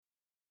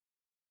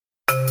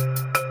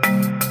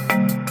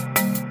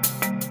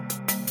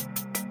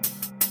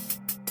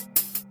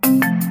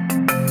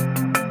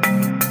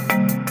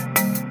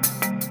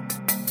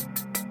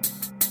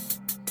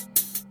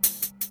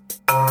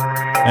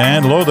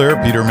And hello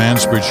there, Peter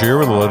Mansbridge here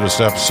with the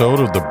latest episode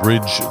of the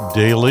Bridge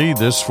Daily.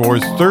 This for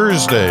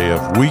Thursday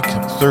of week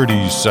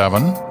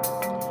 37.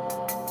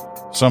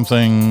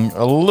 Something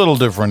a little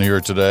different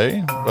here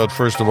today, but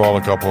first of all,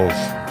 a couple of,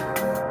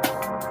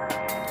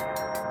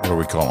 what do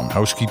we call them,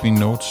 housekeeping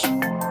notes?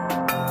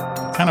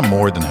 Kind of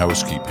more than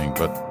housekeeping,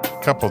 but a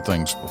couple of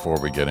things before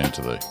we get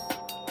into the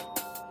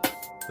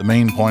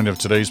main point of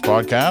today's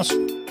podcast.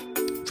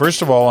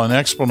 First of all, an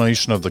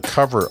explanation of the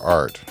cover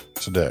art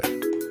today,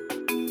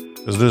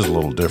 because it is a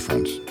little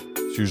different.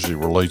 It usually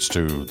relates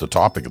to the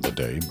topic of the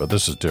day, but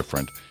this is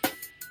different.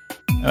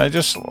 And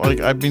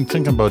I've been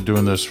thinking about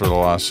doing this for the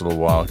last little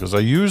while, because I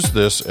use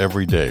this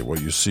every day,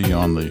 what you see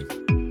on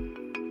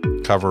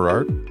the cover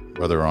art,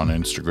 whether on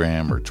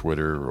Instagram or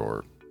Twitter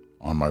or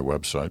on my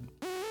website.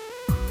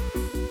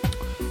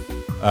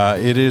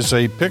 It is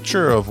a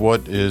picture of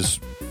what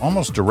is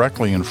almost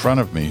directly in front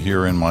of me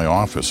here in my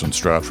office in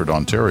Stratford,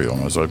 Ontario.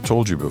 And as I've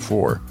told you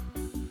before,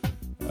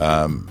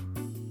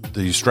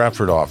 the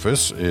Stratford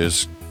office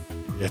it's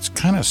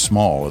kind of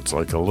small. It's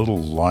like a little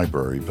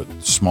library, but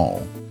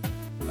small,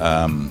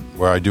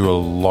 where I do a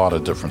lot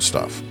of different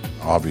stuff.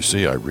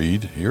 Obviously, I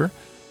read here.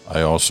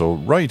 I also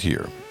write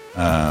here.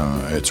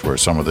 It's where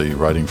some of the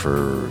writing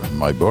for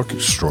my book,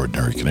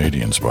 Extraordinary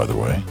Canadians, by the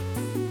way,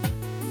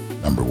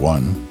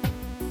 #1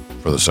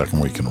 for the second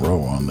week in a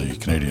row on the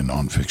Canadian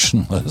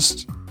nonfiction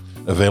list,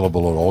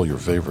 available at all your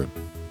favorite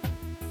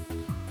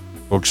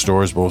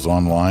bookstores, both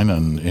online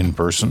and in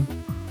person,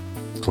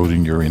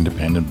 including your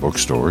independent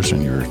bookstores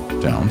in your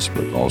towns,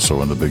 but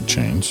also in the big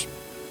chains,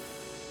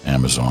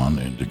 Amazon,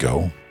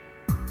 Indigo,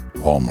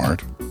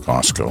 Walmart,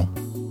 Costco.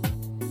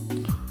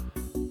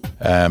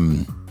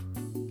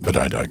 But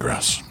I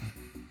digress.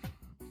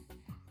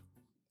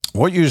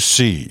 What you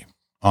see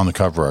on the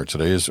cover art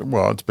today is,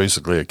 well, it's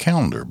basically a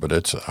calendar, but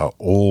it's an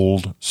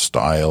old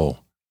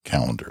style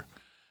calendar,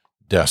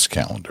 desk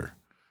calendar.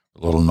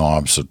 Little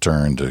knobs that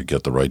turn to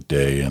get the right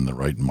day and the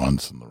right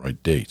month and the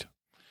right date.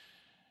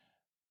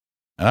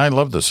 And I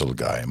love this little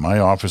guy. My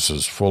office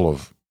is full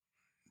of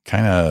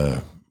kind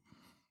of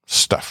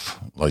stuff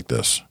like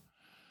this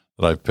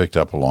that I've picked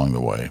up along the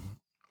way.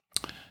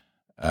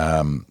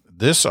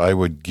 This, I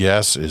would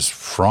guess, is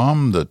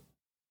from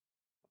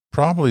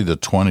probably the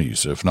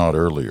 20s, if not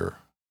earlier.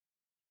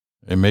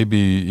 It may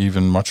be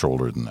even much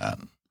older than that.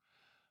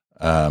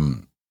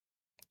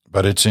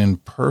 But it's in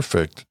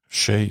perfect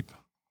shape.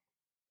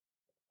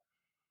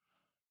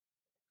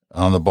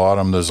 On the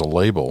bottom, there's a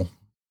label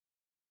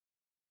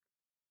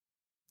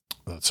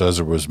that says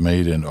it was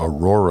made in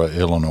Aurora,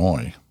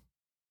 Illinois,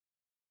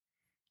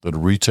 that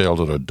retailed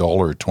at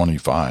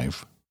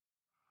 $1.25.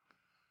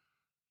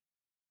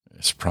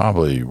 It's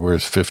probably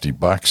worth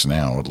 $50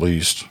 now, at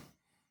least,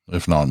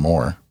 if not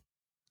more,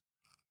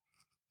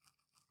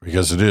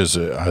 because it is,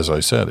 as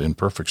I said, in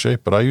perfect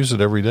shape. But I use it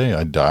every day.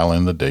 I dial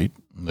in the date.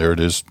 There it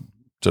is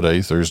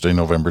today, Thursday,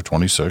 November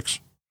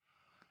 26th.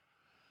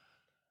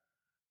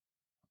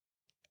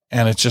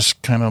 And it's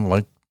just kind of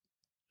like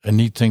a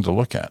neat thing to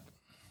look at.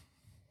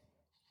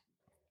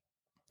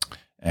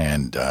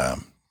 And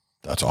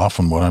that's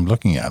often what I'm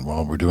looking at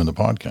while we're doing the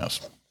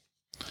podcast.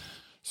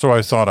 So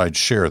I thought I'd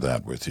share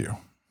that with you,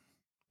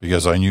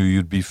 because I knew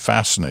you'd be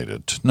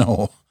fascinated to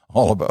know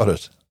all about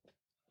it.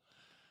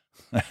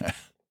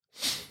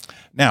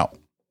 Now,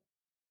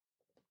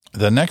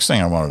 the next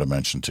thing I wanted to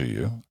mention to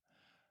you,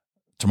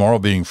 tomorrow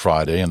being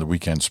Friday and the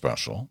weekend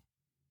special,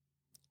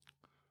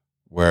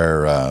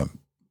 where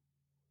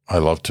I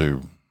love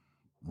to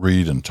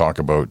read and talk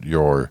about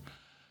your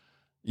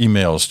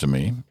emails to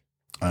me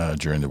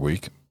during the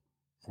week,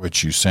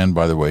 which you send,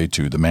 by the way,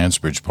 to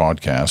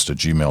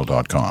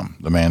themansbridgepodcast@gmail.com,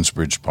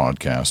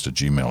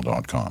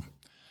 themansbridgepodcast@gmail.com.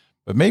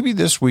 But maybe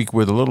this week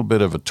with a little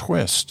bit of a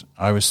twist.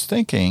 I was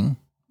thinking,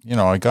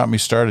 it got me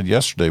started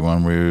yesterday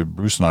when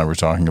Bruce and I were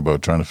talking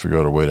about trying to figure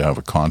out a way to have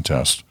a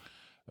contest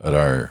at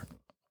our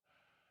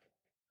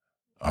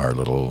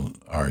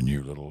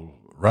new little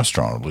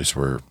restaurant. At least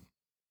we're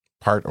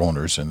part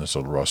owners in this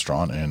little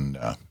restaurant in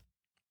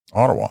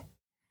Ottawa.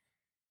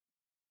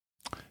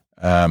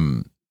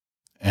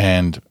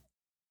 And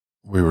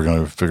we were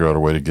going to figure out a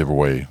way to give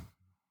away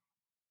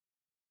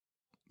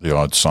the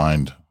odd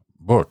signed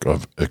book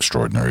of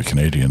Extraordinary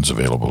Canadians,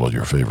 available at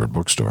your favorite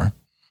bookstore.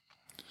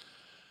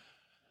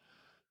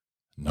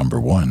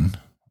 #1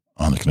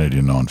 on the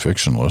Canadian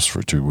nonfiction list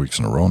for 2 weeks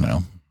in a row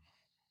now.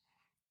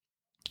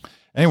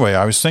 Anyway,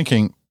 I was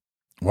thinking,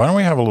 why don't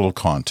we have a little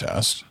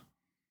contest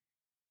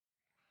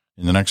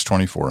in the next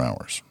 24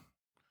 hours?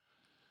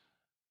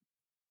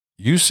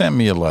 You sent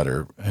me a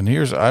letter, and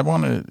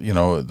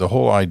the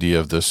whole idea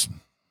of this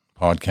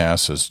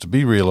podcast is to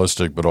be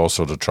realistic, but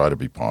also to try to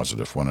be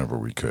positive whenever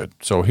we could.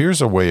 So here's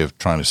a way of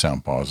trying to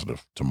sound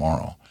positive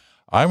tomorrow.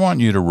 I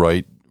want you to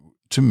write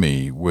to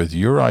me with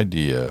your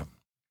idea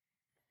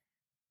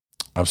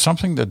of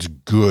something that's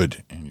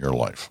good in your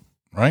life,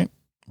 right?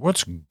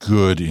 what's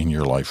good in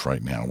your life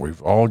right now?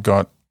 We've all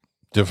got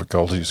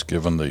difficulties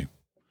given the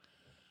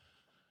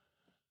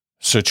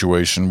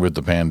situation with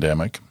the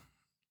pandemic.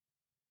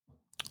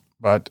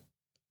 But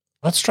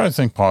let's try to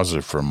think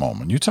positive for a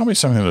moment. You tell me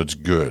something that's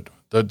good,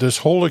 that this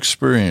whole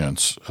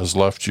experience has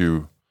left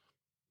you,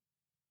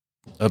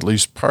 at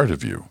least part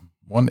of you,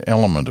 one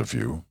element of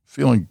you,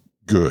 feeling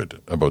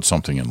good about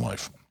something in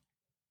life.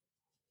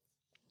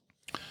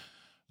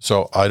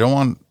 So I don't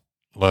want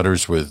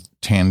letters with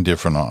 10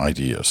 different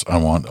ideas. I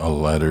want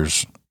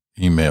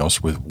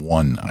emails with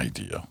one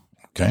idea.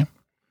 Okay?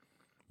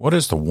 What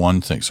is the one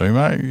thing? So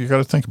you got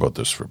to think about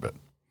this for a bit.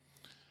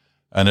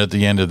 And at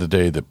the end of the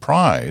day, the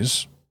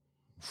prize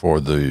for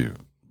the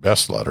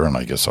best letter, and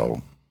I guess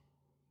I'll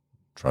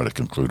try to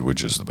conclude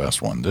which is the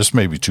best one. This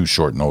may be too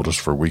short notice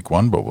for week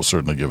one, but we'll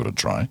certainly give it a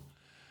try.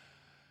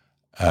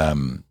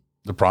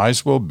 The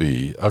prize will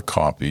be a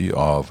copy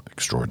of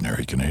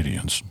Extraordinary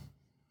Canadians,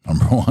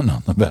 number one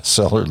on the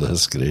bestseller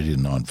list,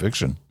 Canadian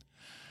nonfiction.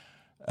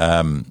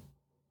 And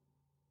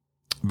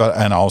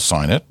I'll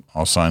sign it.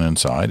 I'll sign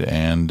inside,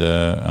 and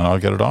I'll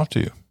get it off to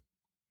you.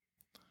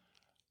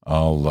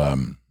 I'll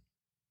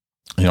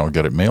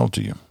get it mailed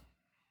to you.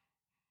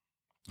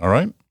 All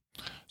right.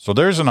 So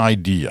there's an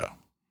idea.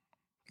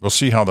 We'll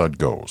see how that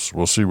goes.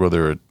 We'll see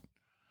whether it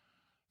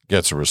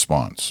gets a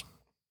response.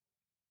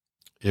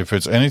 If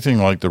it's anything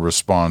like the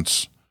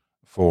response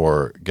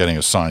for getting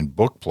a signed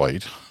book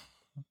plate,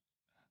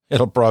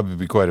 it'll probably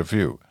be quite a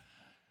few.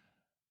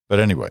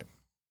 But anyway,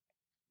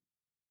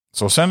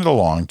 so send it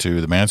along to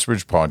the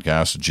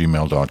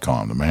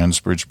mansbridgepodcast@gmail.com, the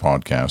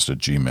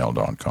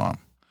mansbridgepodcast@gmail.com,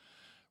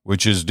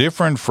 which is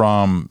different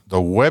from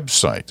the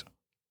website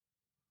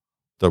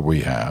that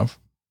we have,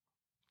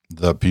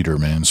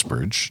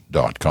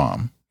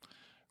 thepetermansbridge.com,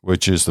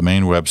 which is the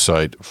main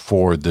website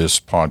for this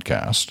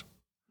podcast.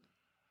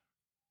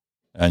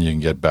 And you can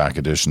get back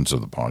editions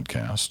of the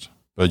podcast.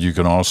 But you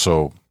can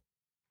also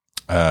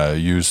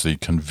use the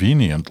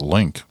convenient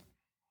link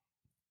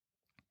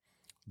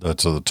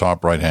that's at the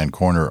top right-hand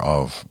corner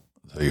of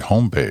the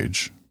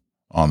homepage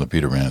on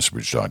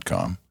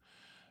thepetermansbridge.com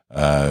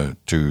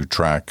to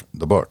track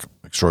the book,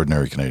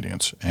 Extraordinary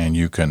Canadians. And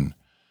you can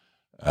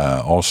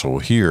also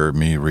hear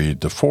me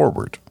read the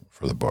foreword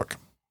for the book.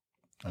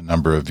 A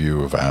number of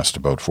you have asked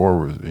about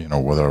foreword,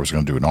 whether I was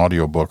going to do an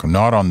audio book or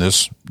not on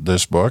this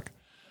book.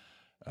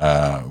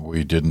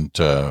 We didn't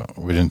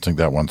think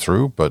that one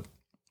through, but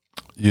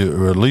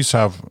you at least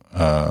have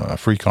a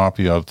free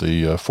copy of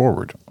the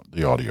foreword,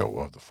 the audio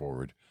of the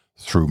foreword,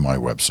 through my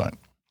website.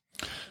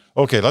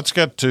 Okay, let's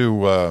get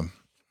to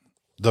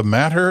the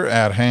matter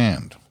at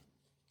hand.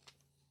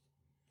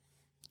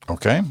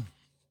 Okay?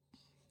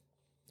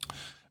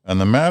 And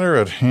the matter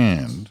at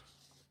hand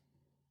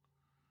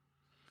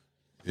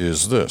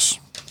is this.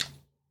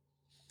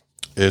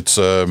 It's,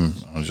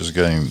 I'm just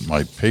getting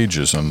my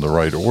pages in the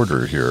right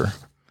order here,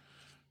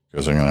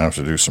 because I'm going to have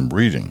to do some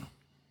reading.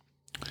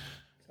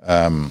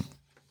 The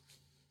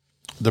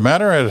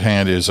matter at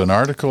hand is an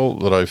article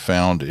that I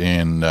found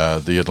in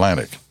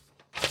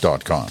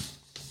theatlantic.com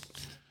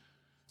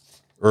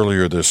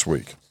earlier this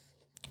week.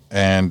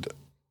 And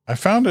I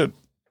found it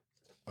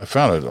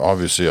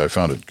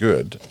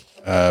good.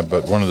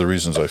 But one of the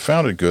reasons I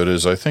found it good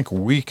is I think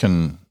we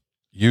can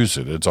use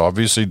it. It's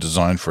obviously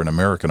designed for an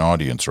American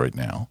audience right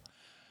now,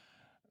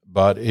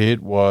 but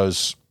it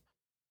was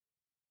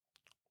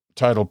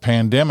titled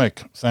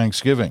Pandemic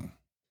Thanksgiving,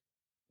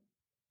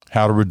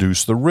 How to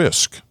Reduce the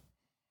Risk.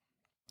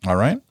 All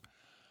right.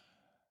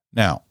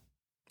 Now,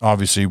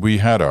 obviously we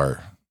had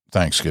our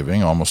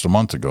Thanksgiving almost a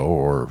month ago,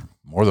 or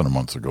more than a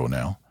month ago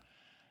now.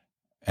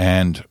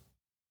 And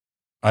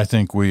I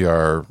think we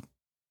are,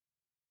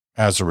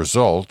 as a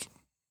result,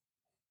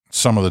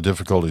 some of the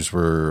difficulties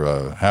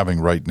we're having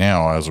right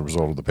now as a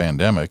result of the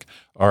pandemic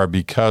are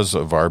because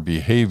of our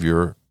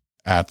behavior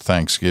at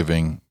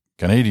Thanksgiving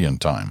Canadian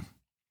time.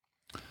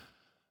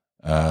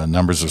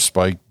 Numbers have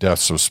spiked,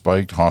 deaths have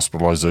spiked,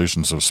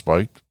 hospitalizations have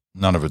spiked.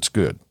 None of it's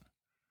good.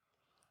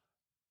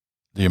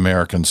 The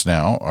Americans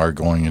now are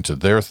going into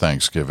their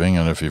Thanksgiving,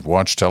 and if you've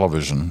watched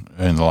television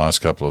in the last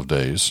couple of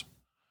days,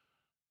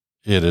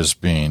 it has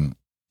been,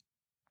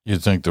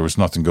 you'd think there was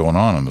nothing going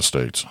on in the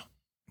States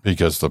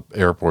because the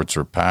airports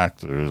are packed.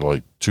 There are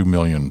like 2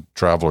 million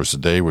travelers a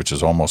day, which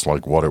is almost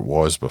like what it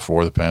was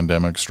before the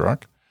pandemic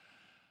struck.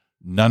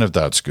 None of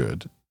that's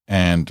good.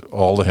 And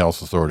all the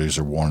health authorities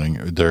are warning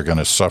they're going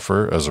to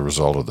suffer as a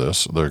result of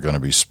this. There are going to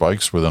be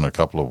spikes within a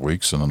couple of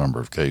weeks in the number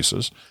of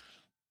cases.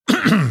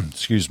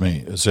 Excuse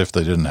me, as if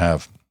they didn't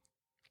have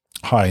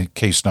high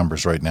case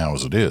numbers right now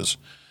as it is.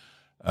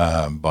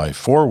 By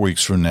 4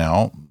 weeks from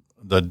now,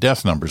 the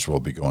death numbers will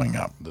be going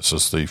up. This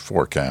is the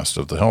forecast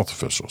of the health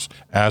officials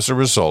as a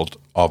result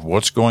of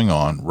what's going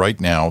on right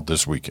now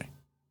this weekend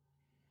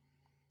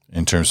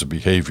in terms of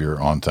behavior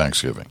on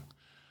Thanksgiving.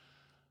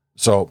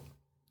 So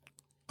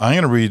I'm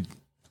going to read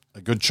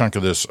a good chunk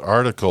of this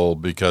article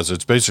because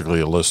it's basically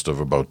a list of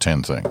about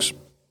 10 things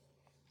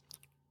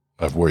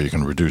of where you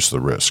can reduce the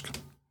risk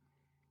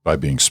by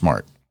being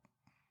smart.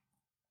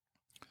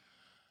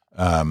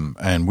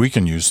 And we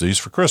can use these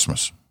for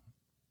Christmas,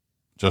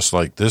 just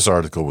like this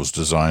article was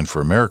designed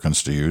for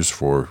Americans to use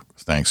for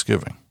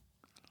Thanksgiving.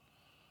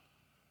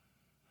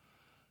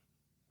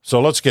 So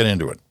let's get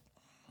into it.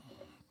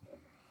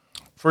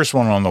 First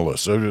one on the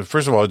list.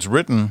 First of all, it's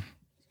written,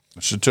 I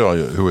should tell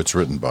you who it's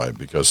written by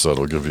because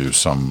that'll give you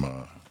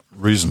some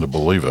reason to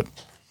believe it.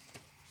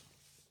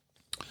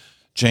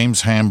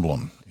 James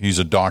Hamblin. He's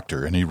a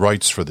doctor and he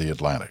writes for The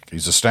Atlantic.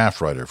 He's a staff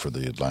writer for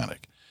The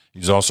Atlantic.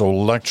 He's also a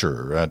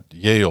lecturer at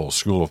Yale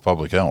School of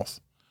Public Health.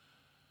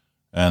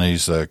 And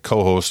he's the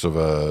co-host of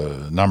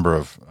a number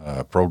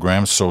of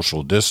programs,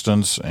 Social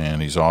Distance,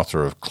 and he's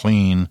author of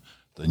Clean,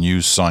 The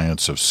New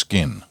Science of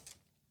Skin.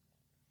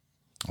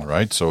 All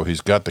right, so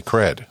he's got the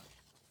cred,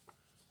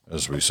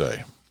 as we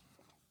say.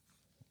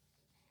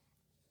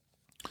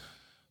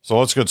 So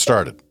let's get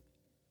started.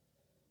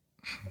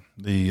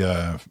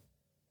 The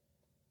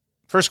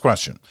first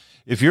question.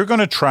 If you're going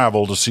to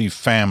travel to see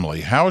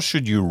family, how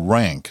should you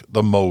rank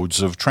the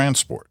modes of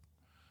transport?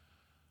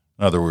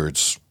 In other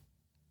words,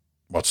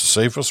 what's the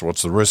safest?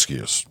 What's the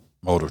riskiest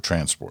mode of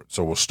transport?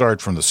 So we'll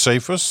start from the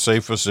safest.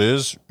 Safest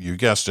is, you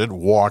guessed it,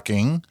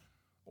 walking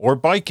or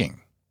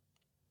biking.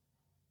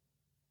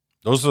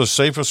 Those are the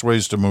safest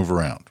ways to move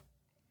around.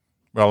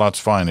 Well, that's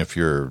fine if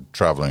you're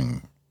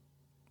traveling,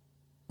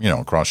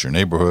 across your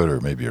neighborhood or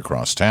maybe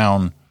across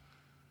town.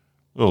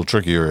 A little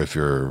trickier if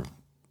you're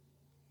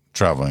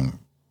traveling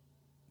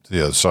to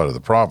the other side of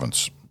the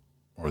province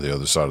or the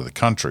other side of the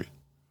country.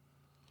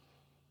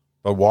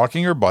 But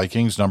walking or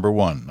biking is number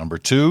one. Number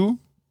two,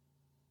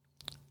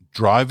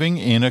 driving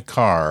in a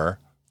car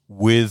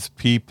with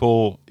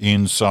people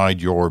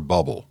inside your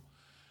bubble.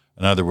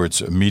 In other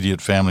words,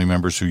 immediate family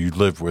members who you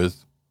live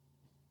with,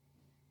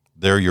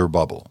 they're your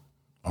bubble.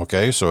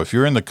 Okay, so if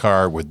you're in the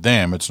car with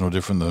them, it's no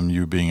different than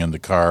you being in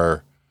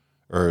the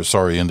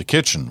in the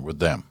kitchen with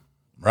them,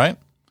 right?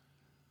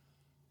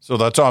 So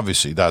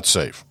that's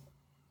safe.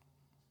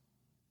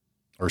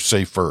 Or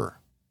safer.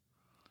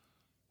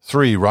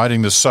 3,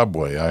 riding the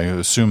subway. I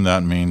assume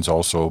that means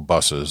also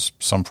buses,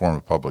 some form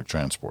of public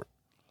transport,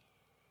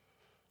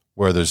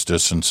 where there's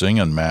distancing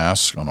and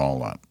masks and all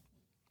that.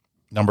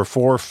 Number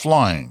 4,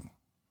 flying.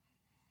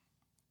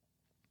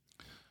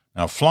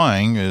 Now,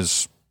 flying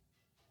is,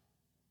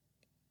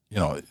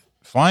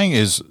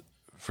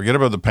 forget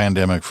about the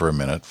pandemic for a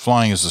minute.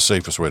 Flying is the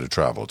safest way to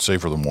travel. It's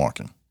safer than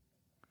walking.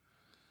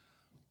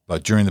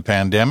 But during the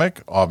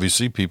pandemic,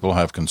 obviously, people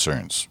have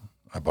concerns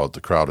about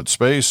the crowded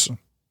space,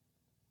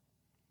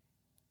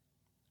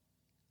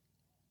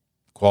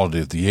 quality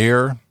of the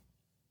air,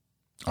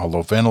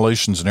 although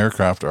ventilations in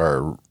aircraft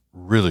are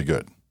really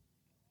good.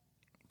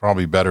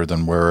 Probably better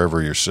than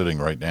wherever you're sitting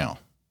right now.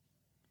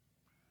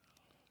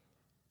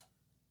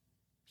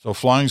 So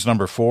flying's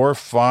number 4.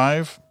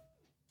 5,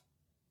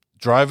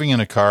 driving in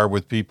a car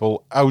with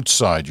people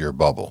outside your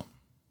bubble.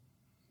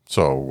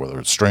 So whether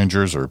it's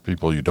strangers or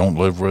people you don't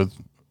live with,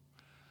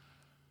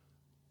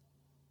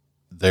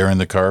 they're in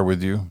the car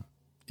with you,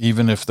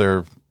 even if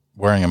they're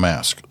wearing a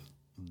mask.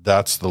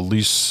 That's the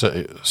least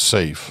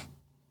safe,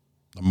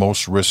 the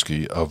most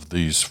risky of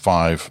these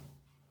 5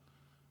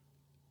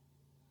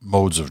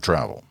 modes of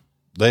travel.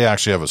 They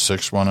actually have a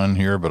 6th one in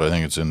here, but I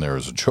think it's in there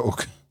as a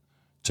joke.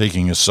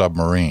 Taking a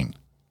submarine.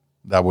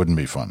 That wouldn't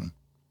be fun.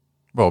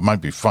 Well, it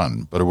might be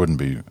fun, but it wouldn't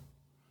be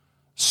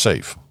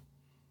safe.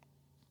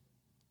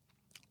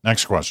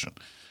 Next question.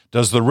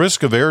 Does the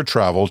risk of air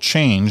travel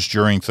change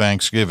during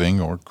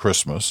Thanksgiving or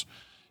Christmas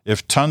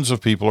if tons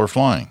of people are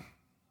flying?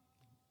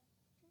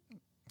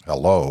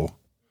 Hello?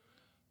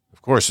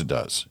 Of course it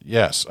does.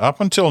 Yes,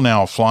 up until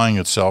now, flying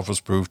itself has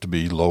proved to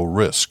be low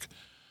risk.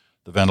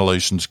 The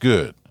ventilation's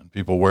good, and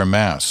people wear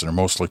masks and are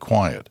mostly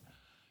quiet.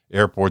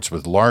 Airports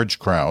with large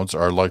crowds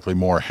are likely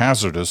more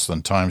hazardous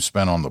than time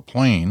spent on the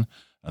plane,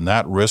 and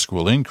that risk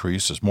will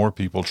increase as more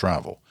people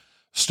travel.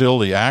 Still,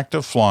 the act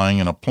of flying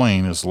in a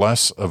plane is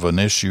less of an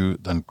issue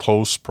than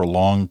close,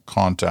 prolonged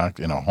contact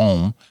in a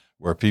home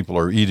where people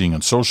are eating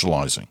and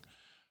socializing.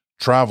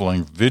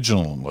 Traveling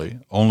vigilantly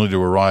only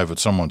to arrive at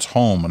someone's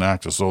home and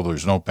act as though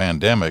there's no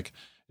pandemic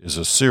is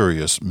a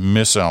serious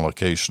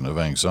misallocation of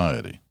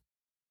anxiety.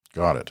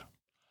 Got it.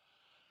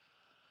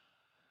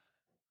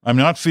 I'm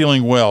not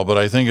feeling well, but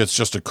I think it's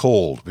just a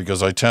cold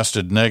because I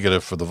tested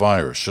negative for the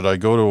virus. Should I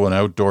go to an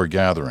outdoor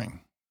gathering?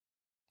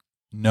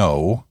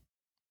 No,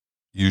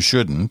 you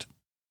shouldn't.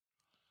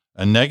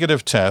 A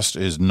negative test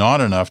is not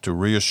enough to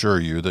reassure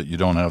you that you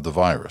don't have the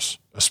virus,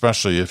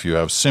 especially if you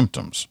have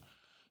symptoms.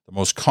 The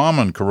most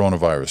common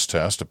coronavirus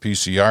test, a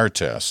PCR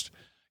test,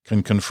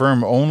 can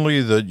confirm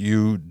only that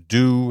you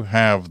do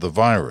have the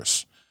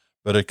virus,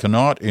 but it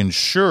cannot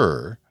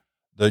ensure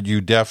that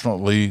you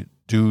definitely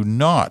do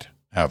not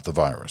have the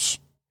virus.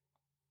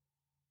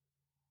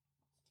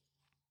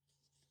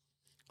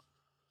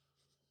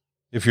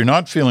 If you're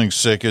not feeling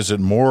sick, is it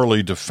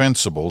morally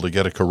defensible to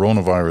get a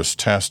coronavirus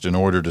test in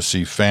order to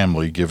see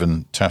family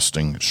given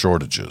testing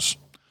shortages?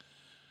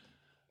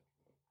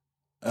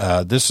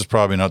 This is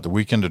probably not the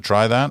weekend to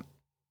try that.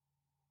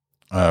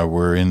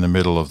 We're in the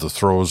middle of the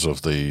throes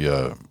of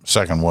the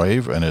second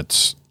wave, and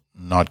it's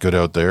not good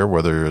out there,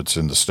 whether it's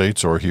in the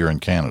States or here in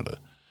Canada.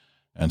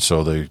 And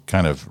so they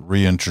kind of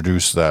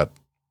reintroduced that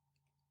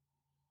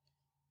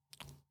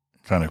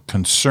kind of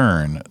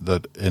concern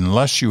that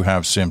unless you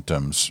have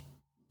symptoms,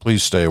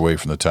 please stay away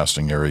from the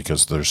testing area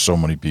because there's so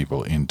many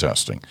people in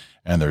testing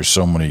and there's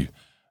so many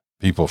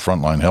people,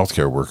 frontline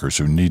healthcare workers,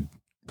 who need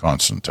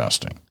constant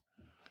testing.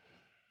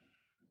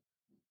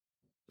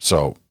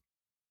 So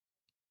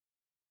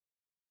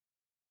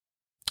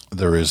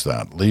there is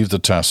that. Leave the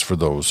tests for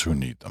those who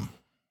need them.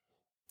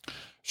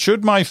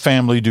 Should my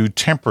family do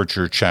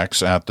temperature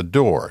checks at the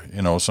door?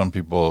 Some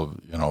people,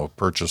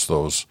 purchase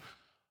those,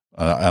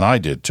 and I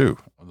did too.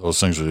 Those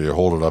things where you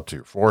hold it up to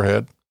your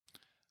forehead.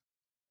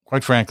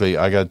 Quite frankly,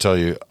 I got to tell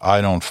you,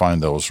 I don't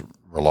find those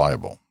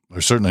reliable.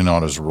 They're certainly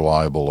not as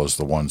reliable as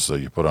the ones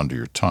that you put under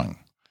your tongue.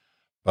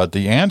 But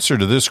the answer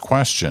to this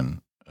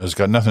question has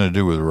got nothing to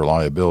do with the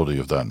reliability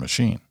of that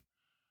machine.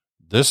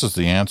 This is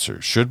the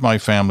answer. Should my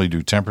family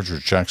do temperature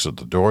checks at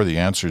the door? The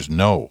answer is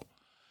no.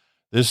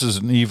 This is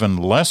an even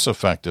less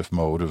effective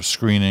mode of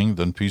screening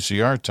than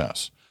PCR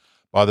tests.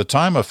 By the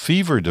time a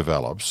fever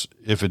develops,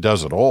 if it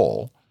does at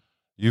all,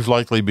 you've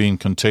likely been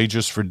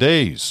contagious for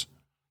days.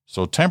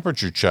 So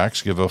temperature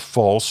checks give a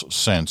false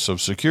sense of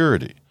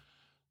security.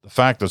 The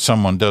fact that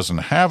someone doesn't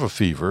have a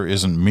fever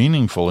isn't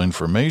meaningful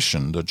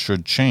information that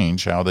should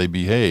change how they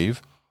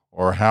behave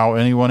or how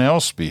anyone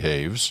else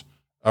behaves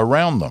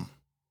around them.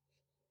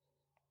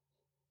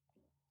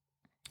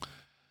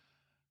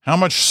 How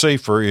much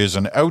safer is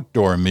an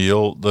outdoor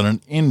meal than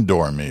an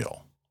indoor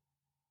meal?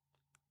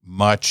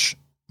 Much,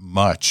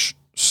 much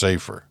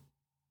safer.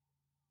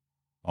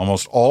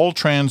 Almost all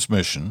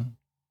transmission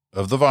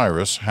of the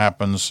virus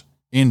happens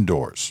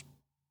indoors.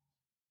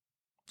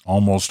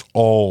 Almost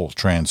all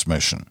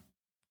transmission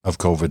of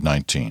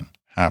COVID-19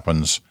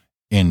 happens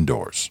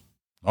indoors.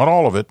 Not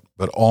all of it,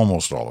 but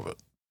almost all of it.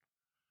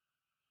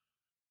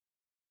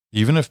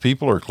 Even if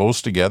people are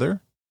close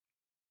together,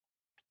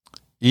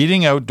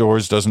 eating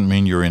outdoors doesn't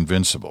mean you're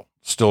invincible.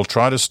 Still,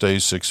 try to stay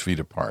 6 feet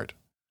apart.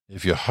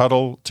 If you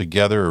huddle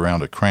together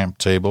around a cramped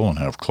table and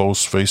have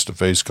close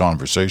face-to-face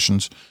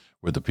conversations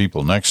with the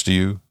people next to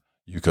you,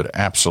 you could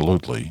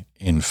absolutely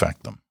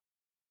infect them.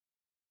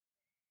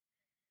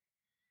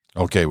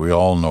 Okay, we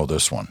all know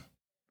this one.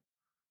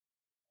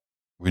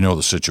 We know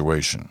the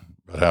situation,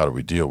 but how do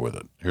we deal with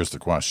it? Here's the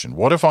question.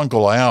 What if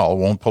Uncle Al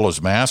won't pull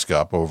his mask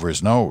up over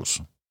his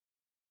nose?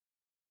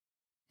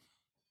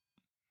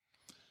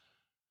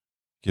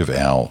 Give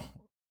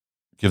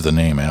the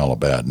name Al a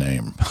bad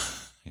name.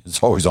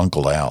 It's always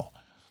Uncle Al.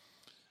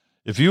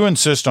 If you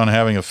insist on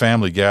having a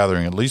family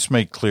gathering, at least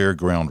make clear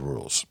ground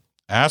rules.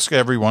 Ask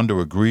everyone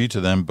to agree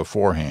to them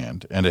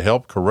beforehand and to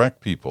help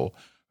correct people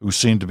who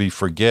seem to be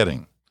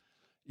forgetting.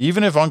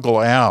 Even if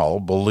Uncle Al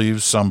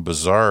believes some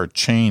bizarre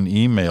chain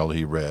email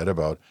he read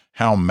about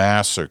how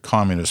masks are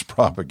communist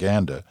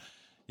propaganda,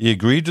 he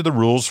agreed to the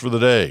rules for the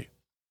day.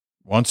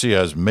 Once he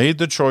has made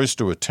the choice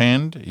to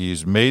attend,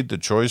 he's made the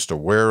choice to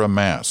wear a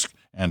mask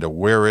and to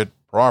wear it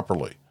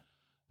properly.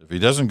 If he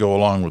doesn't go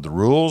along with the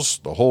rules,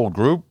 the whole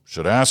group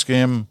should ask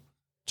him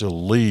to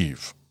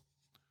leave.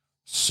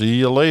 See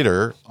you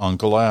later,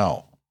 Uncle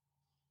Al.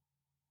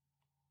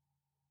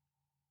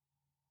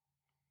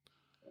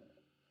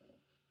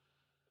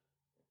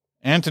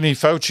 Anthony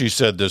Fauci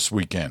said this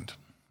weekend,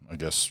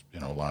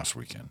 last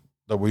weekend,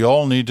 that we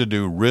all need to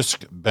do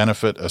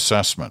risk-benefit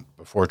assessment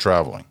before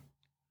traveling.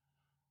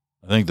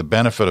 I think the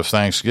benefit of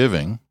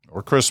Thanksgiving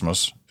or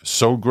Christmas is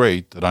so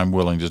great that I'm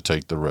willing to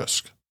take the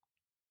risk.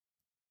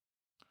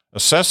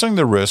 Assessing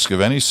the risk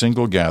of any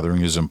single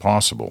gathering is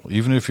impossible,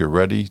 even if you're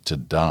ready to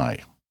die,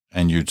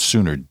 and you'd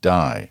sooner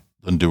die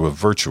than do a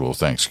virtual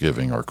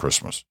Thanksgiving or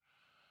Christmas.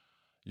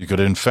 You could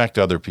infect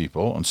other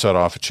people and set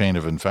off a chain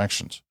of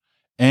infections.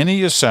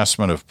 Any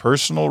assessment of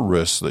personal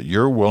risks that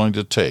you're willing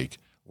to take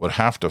would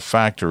have to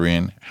factor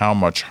in how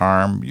much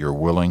harm you're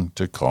willing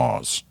to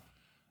cause.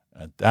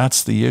 And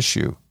that's the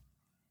issue.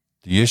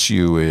 The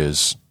issue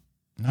is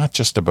not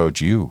just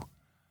about you.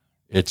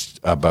 It's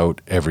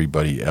about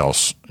everybody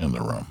else in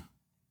the room.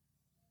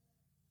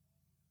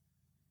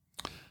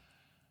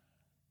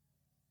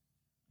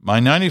 My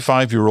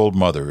 95-year-old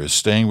mother is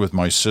staying with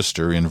my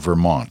sister in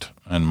Vermont,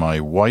 and my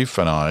wife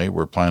and I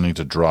were planning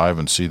to drive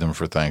and see them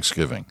for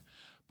Thanksgiving.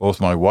 Both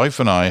my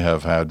wife and I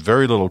have had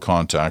very little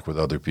contact with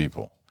other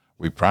people.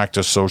 We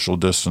practice social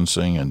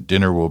distancing, and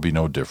dinner will be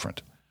no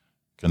different.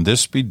 Can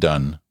this be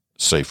done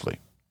safely?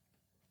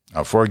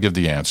 Now, before I give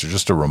the answer,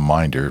 just a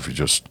reminder, if you're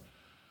just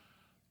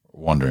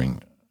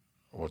wondering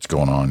what's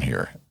going on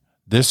here.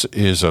 This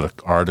is an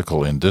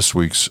article in this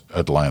week's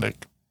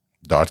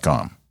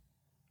Atlantic.com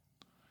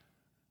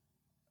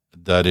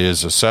that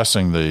is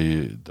assessing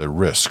the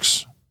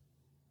risks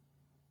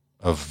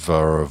of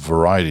a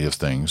variety of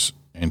things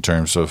in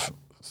terms of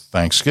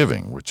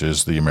Thanksgiving, which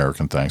is the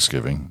American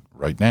Thanksgiving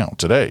right now,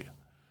 today,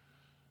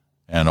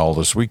 and all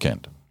this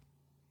weekend.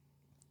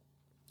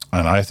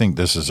 And I think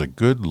this is a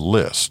good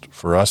list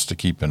for us to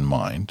keep in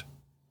mind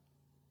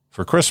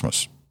for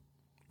Christmas.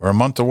 We're a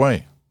month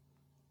away.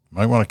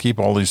 Might want to keep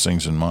all these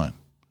things in mind.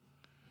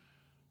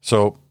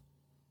 So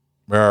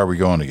Where are we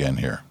going again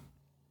here?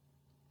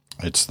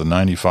 It's the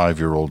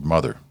 95-year-old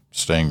mother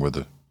staying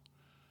with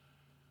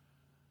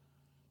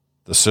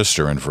the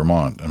sister in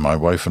Vermont, and my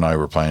wife and I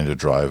were planning to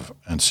drive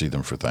and see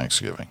them for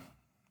Thanksgiving.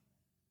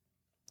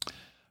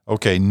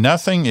 Okay,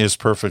 nothing is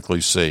perfectly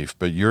safe,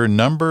 but your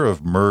number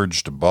of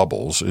merged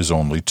bubbles is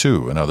only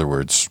 2. In other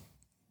words,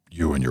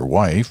 you and your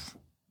wife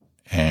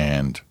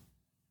and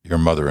your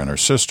mother and her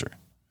sister.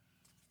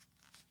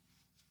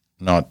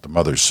 Not the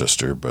mother's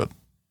sister, but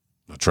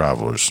the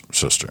traveler's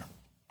sister.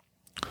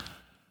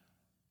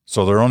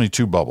 So there are only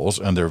 2 bubbles,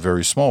 and they're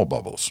very small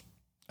bubbles.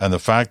 And the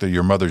fact that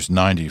your mother's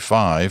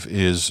 95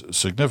 is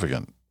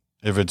significant.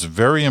 If it's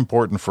very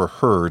important for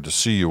her to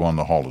see you on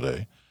the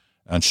holiday,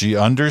 and she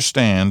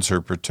understands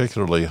her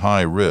particularly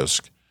high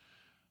risk,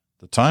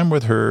 the time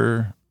with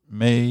her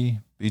may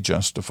be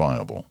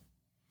justifiable.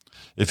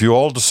 If you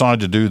all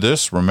decide to do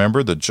this,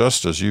 remember that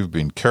just as you've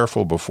been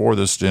careful before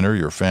this dinner,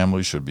 your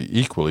family should be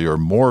equally or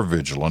more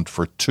vigilant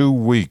for 2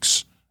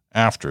 weeks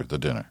after the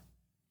dinner.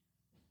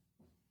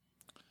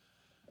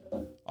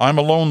 I'm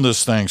alone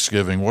this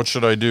Thanksgiving. What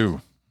should I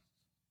do?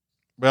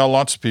 Well,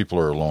 lots of people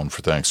are alone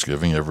for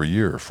Thanksgiving every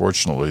year.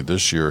 Fortunately,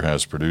 this year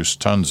has produced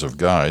tons of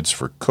guides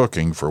for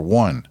cooking for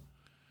one.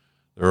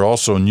 There are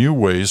also new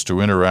ways to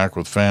interact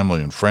with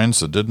family and friends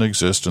that didn't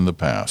exist in the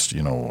past.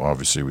 You know,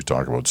 obviously we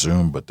talk about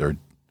Zoom, but there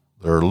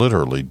are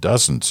literally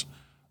dozens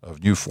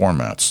of new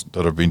formats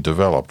that have been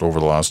developed over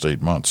the last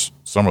 8 months.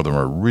 Some of them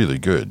are really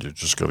good. You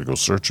just got to go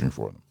searching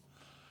for them.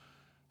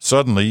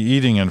 Suddenly,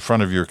 eating in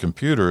front of your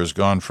computer has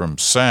gone from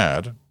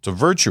sad to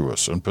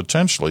virtuous and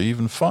potentially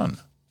even fun.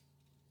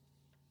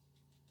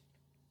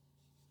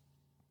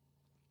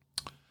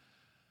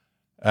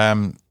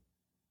 Let's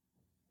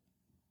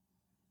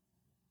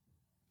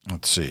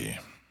see.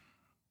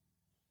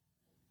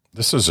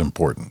 This is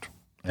important,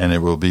 and it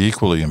will be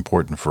equally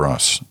important for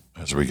us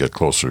as we get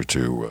closer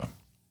to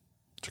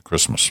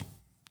Christmas,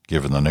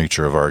 given the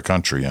nature of our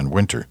country and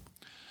winter.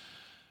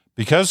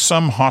 Because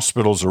some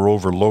hospitals are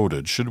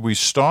overloaded, should we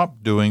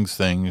stop doing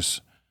things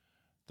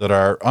that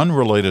are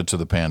unrelated to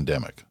the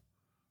pandemic,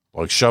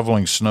 like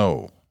shoveling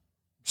snow,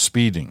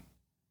 speeding,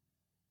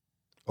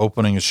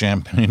 opening a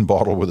champagne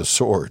bottle with a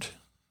sword?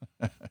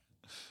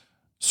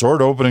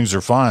 Sword openings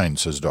are fine,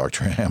 says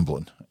Dr.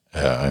 Hamblin.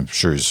 I'm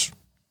sure he's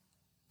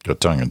got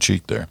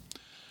tongue-in-cheek there.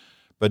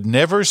 But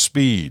never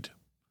speed.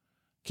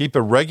 Keep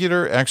a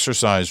regular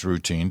exercise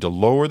routine to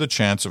lower the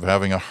chance of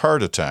having a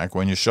heart attack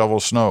when you shovel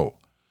snow.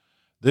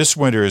 This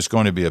winter is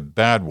going to be a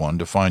bad one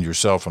to find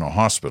yourself in a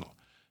hospital.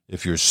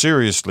 If you're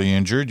seriously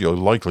injured, you'll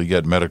likely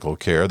get medical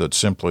care that's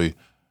simply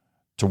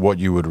to what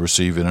you would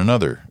receive in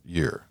another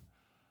year.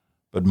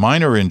 But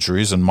minor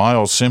injuries and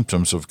mild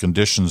symptoms of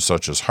conditions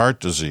such as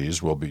heart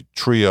disease will be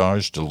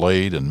triaged,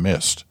 delayed, and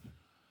missed.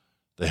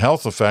 The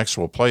health effects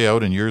will play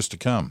out in years to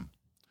come.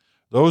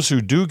 Those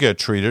who do get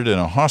treated in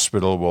a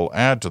hospital will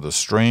add to the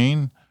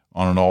strain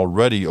on an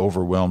already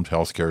overwhelmed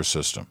healthcare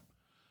system.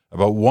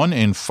 About 1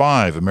 in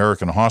 5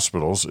 American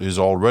hospitals is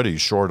already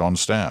short on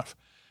staff,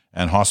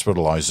 and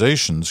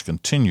hospitalizations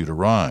continue to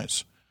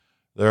rise.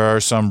 There are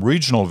some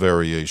regional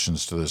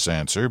variations to this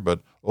answer,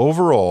 but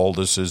overall,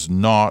 this is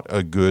not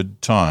a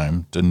good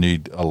time to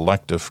need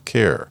elective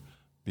care.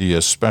 Be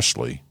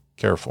especially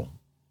careful.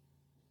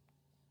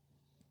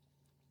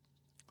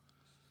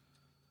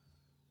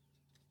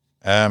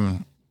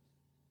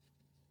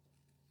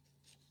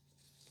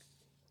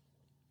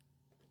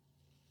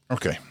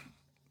 Okay,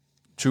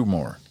 2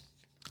 more.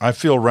 I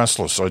feel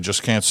restless. I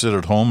just can't sit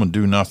at home and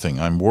do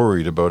nothing. I'm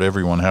worried about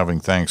everyone having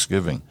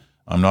Thanksgiving.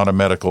 I'm not a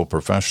medical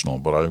professional,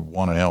 but I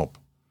want to help.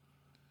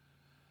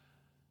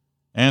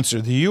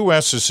 Answer: the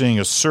U.S. is seeing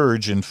a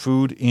surge in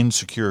food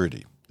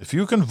insecurity. If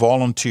you can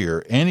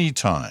volunteer any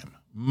time,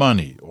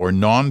 money, or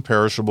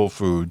non-perishable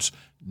foods,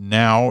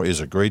 now is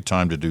a great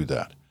time to do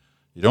that.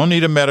 You don't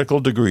need a medical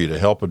degree to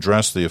help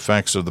address the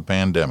effects of the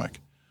pandemic.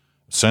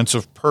 A sense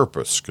of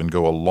purpose can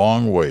go a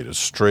long way to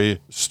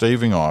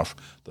staving off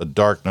the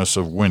darkness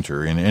of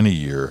winter in any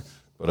year,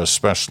 but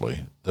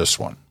especially this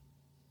one.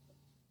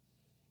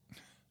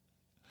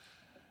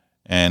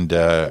 And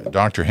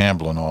Dr.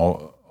 Hamblin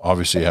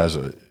obviously has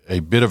a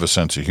bit of a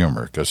sense of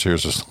humor, because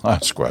here's his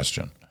last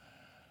question.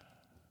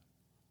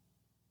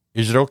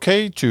 Is it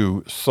okay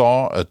to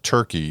thaw a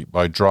turkey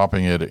by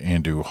dropping it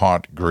into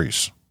hot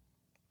grease?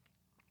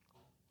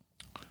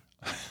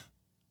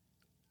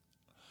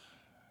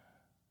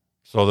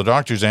 So the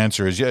doctor's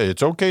answer is, yeah,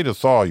 it's okay to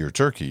thaw your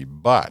turkey,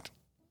 but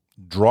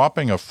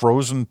dropping a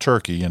frozen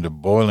turkey into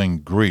boiling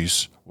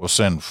grease will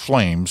send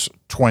flames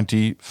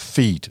 20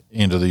 feet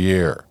into the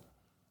air.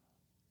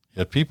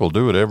 Yet people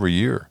do it every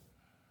year.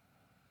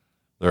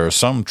 There are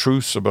some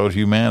truths about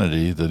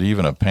humanity that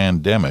even a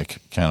pandemic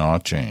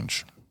cannot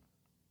change.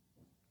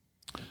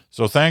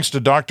 So thanks to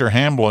Dr.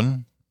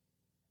 Hamblin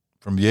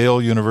from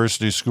Yale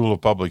University School of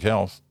Public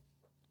Health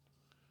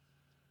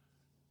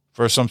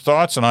for some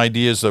thoughts and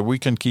ideas that we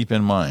can keep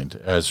in mind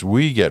as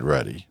we get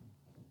ready.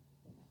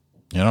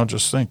 You know,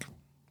 just think,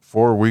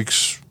 4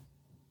 weeks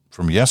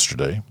from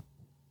yesterday,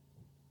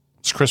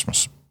 it's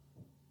Christmas.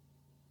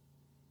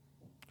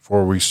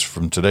 4 weeks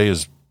from today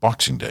is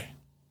Boxing Day.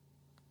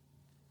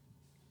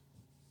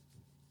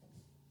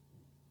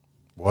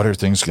 What are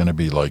things going to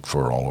be like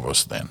for all of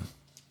us then?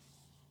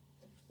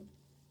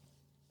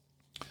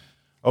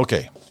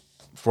 Okay,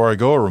 before I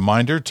go, a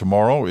reminder,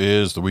 tomorrow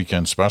is the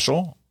weekend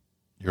special.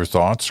 Your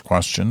thoughts,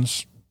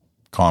 questions,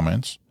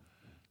 comments,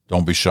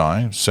 don't be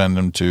shy. Send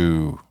them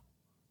to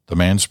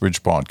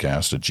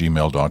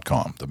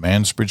themansbridgepodcast@gmail.com.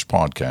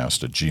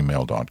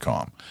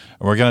 Themansbridgepodcast@gmail.com.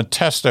 And we're going to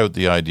test out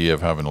the idea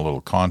of having a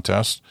little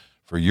contest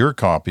for your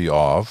copy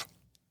of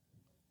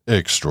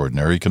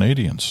Extraordinary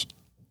Canadians.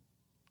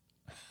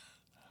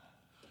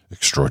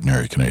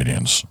 Extraordinary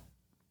Canadians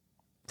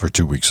for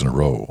 2 weeks in a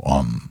row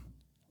on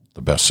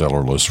the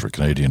bestseller list for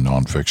Canadian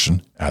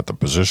nonfiction at the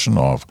position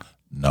of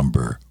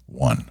number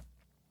 1.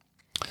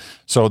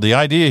 So the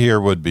idea here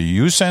would be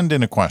you send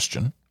in a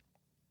question,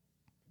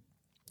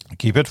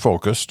 keep it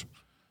focused,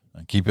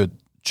 and keep it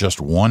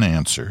just one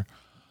answer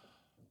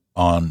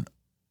on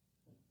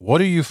what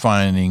are you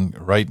finding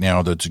right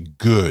now that's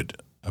good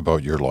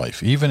about your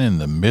life, even in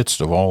the midst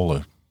of all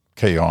the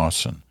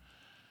chaos and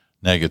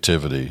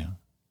negativity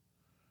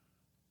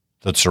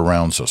that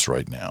surrounds us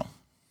right now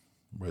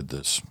with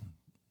this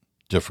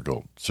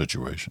difficult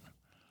situation.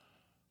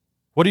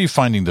 What are you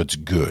finding that's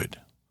good?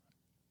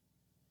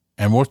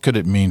 And what could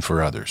it mean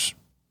for others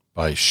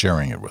by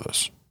sharing it with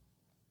us?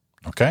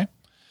 Okay?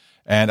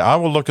 And I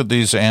will look at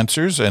these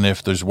answers, and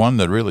if there's one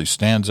that really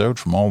stands out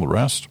from all the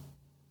rest,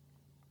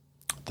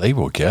 they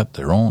will get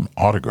their own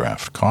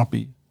autographed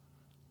copy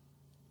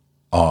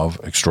of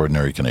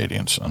Extraordinary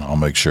Canadians, and I'll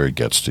make sure it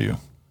gets to you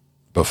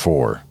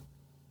before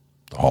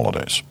the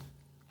holidays.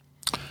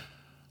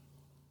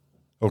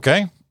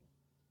 Okay?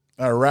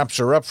 That wraps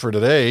her up for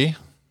today.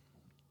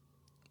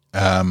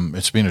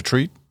 It's been a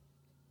treat.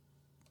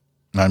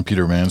 I'm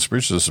Peter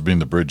Mansbridge. This has been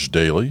The Bridge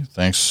Daily.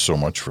 Thanks so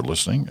much for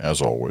listening,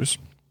 as always.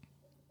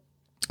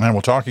 And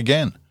we'll talk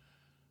again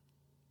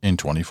in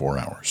 24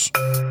 hours.